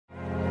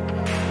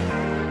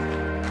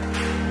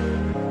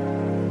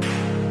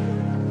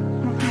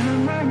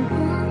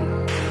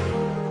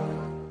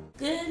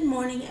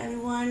morning,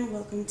 everyone.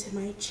 Welcome to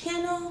my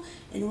channel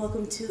and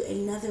welcome to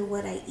another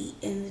what I eat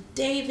in the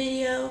day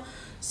video.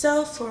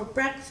 So for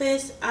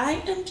breakfast,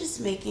 I am just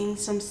making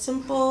some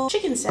simple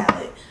chicken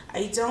salad.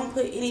 I don't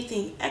put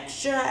anything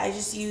extra. I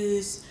just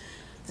use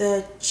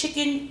the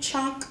chicken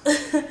chunk.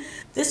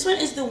 This one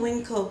is the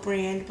Winco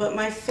brand, but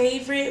my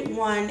favorite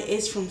one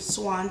is from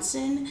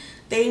Swanson.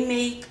 They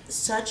make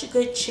such a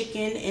good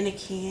chicken in a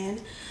can.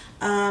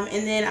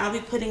 And then I'll be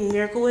putting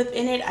Miracle Whip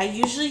in it. I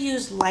usually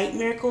use light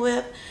Miracle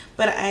Whip,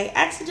 but I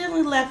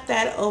accidentally left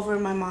that over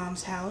in my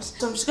mom's house.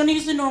 So I'm just going to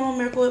use the normal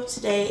Miracle Whip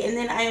today. And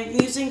then I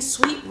am using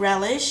sweet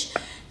relish.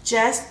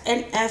 Just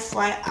an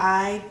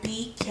FYI,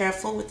 be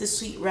careful with the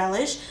sweet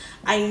relish.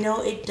 I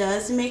know it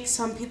does make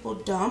some people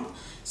dump.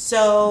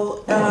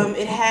 So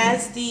it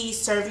has the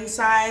serving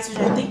size, which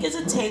I think is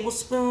a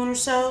tablespoon or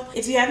so.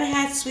 If you haven't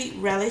had sweet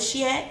relish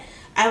yet,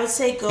 I would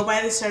say go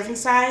by the serving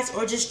size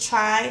or just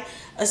try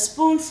a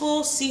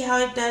spoonful, see how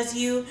it does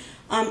you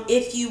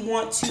if you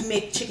want to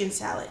make chicken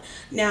salad.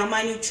 Now,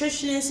 my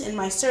nutritionists and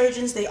my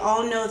surgeons, they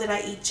all know that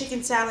I eat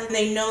chicken salad and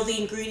they know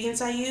the ingredients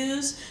I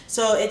use,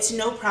 so it's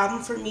no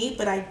problem for me,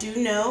 but I do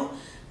know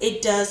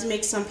it does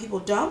make some people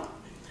dump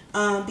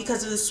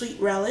because of the sweet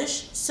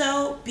relish,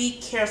 so be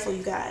careful,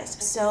 you guys.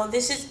 So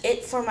this is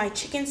it for my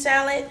chicken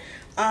salad.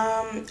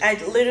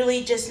 I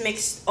literally just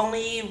mixed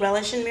only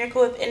relish and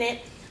Miracle Whip in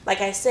it.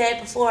 Like I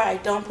said before, I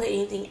don't put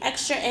anything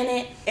extra in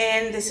it,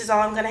 and this is all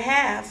I'm going to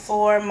have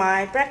for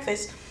my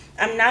breakfast.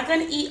 I'm not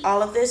going to eat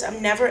all of this.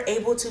 I'm never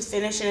able to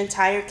finish an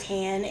entire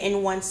can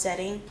in one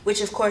setting,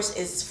 which of course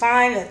is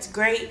fine. That's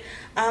great.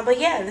 But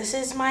yeah, this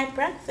is my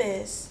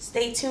breakfast.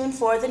 Stay tuned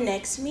for the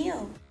next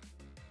meal.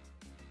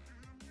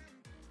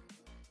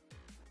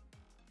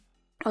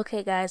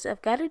 Okay guys,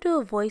 I've got to do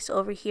a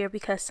voiceover here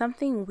because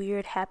something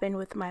weird happened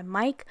with my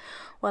mic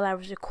while I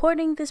was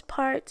recording this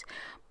part.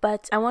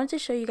 But I wanted to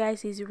show you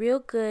guys these real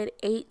good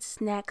 8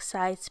 snack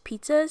size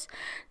pizzas.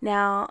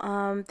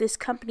 Now, this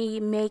company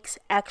makes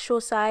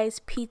actual size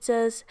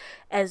pizzas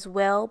as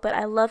well, but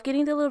I love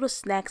getting the little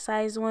snack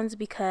size ones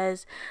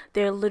because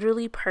they're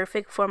literally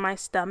perfect for my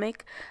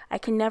stomach. I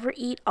can never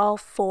eat all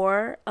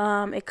 4.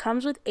 It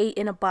comes with 8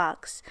 in a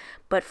box,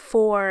 but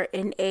 4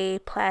 in a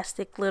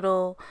plastic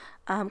little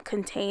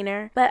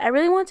container. But I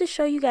really want to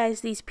show you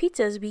guys these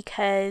pizzas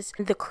because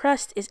the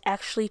crust is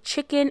actually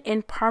chicken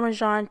and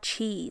Parmesan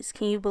cheese.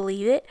 Can you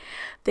believe it?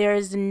 There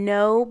is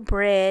no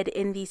bread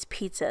in these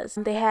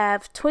pizzas. They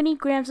have 20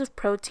 grams of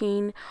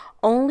protein,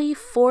 only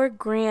 4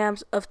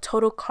 grams of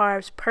total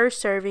carbs per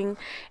serving,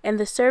 and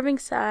the serving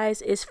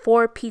size is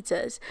 4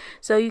 pizzas.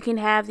 So you can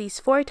have these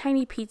 4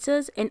 tiny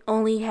pizzas and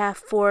only have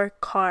 4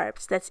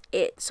 carbs. That's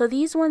it. So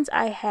these ones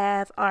I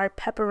have are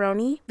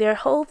pepperoni. Their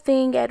whole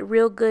thing at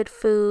Real Good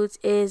Foods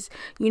is,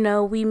 you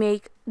know, we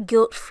make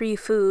guilt-free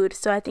food,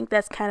 so I think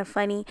that's kind of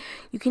funny.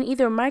 You can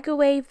either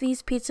microwave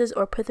these pizzas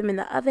or put them in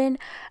the oven.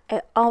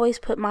 I always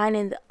put mine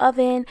in the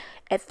oven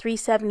at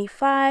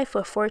 375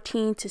 for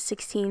 14 to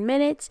 16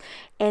 minutes,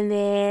 and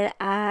then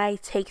I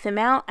take them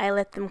out. I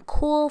let them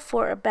cool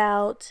for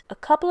about a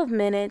couple of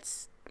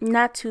minutes,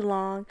 not too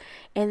long,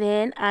 and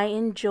then I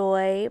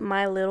enjoy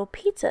my little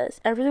pizzas.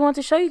 I really want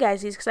to show you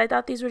guys these because I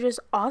thought these were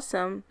just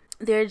awesome.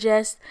 They're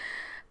just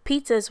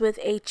pizzas with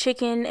a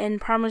chicken and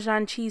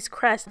Parmesan cheese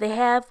crust. They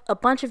have a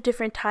bunch of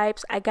different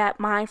types. I got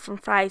mine from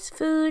Fry's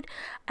Food.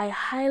 I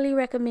highly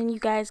recommend you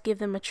guys give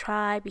them a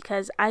try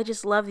because I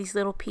just love these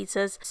little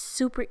pizzas.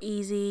 Super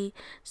easy,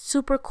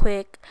 super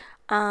quick,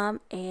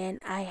 and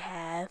I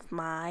have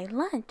my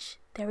lunch.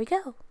 There we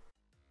go.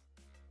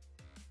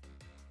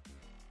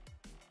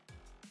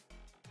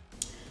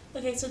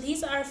 Okay, so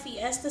these are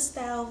Fiesta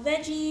style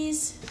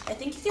veggies. I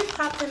think you can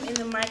pop them in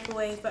the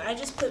microwave, but I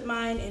just put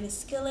mine in a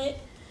skillet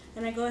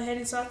and I go ahead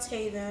and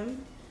saute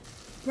them.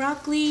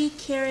 Broccoli,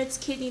 carrots,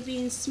 kidney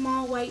beans,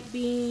 small white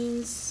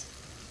beans,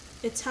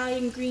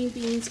 Italian green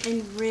beans,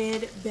 and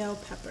red bell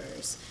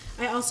peppers.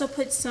 I also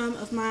put some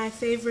of my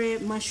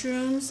favorite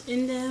mushrooms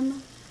in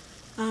them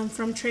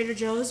from Trader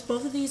Joe's.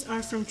 Both of these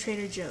are from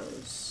Trader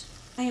Joe's.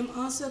 I am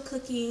also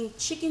cooking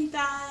chicken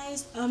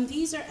thighs.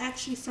 These are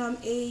actually from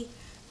a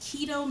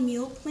keto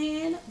meal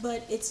plan,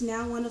 but it's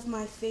now one of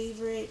my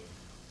favorite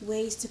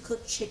ways to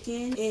cook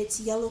chicken. It's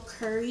yellow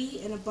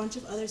curry and a bunch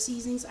of other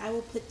seasonings. I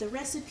will put the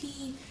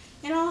recipe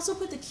and I'll also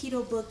put the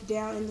keto book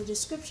down in the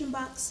description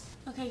box.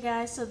 Okay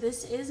guys, so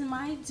this is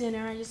my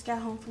dinner. I just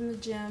got home from the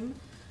gym,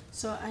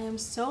 so I am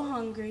so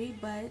hungry.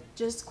 But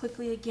just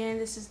quickly again,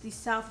 this is the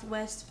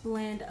Southwest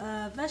blend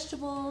of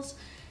vegetables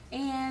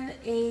and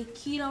a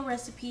keto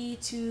recipe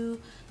to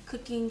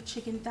cooking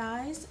chicken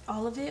thighs.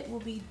 All of it will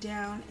be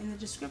down in the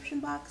description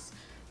box.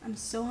 I'm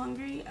so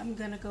hungry. I'm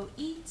gonna go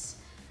eat.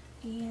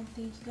 And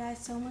thank you guys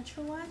so much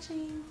for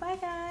watching. Bye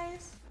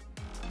guys.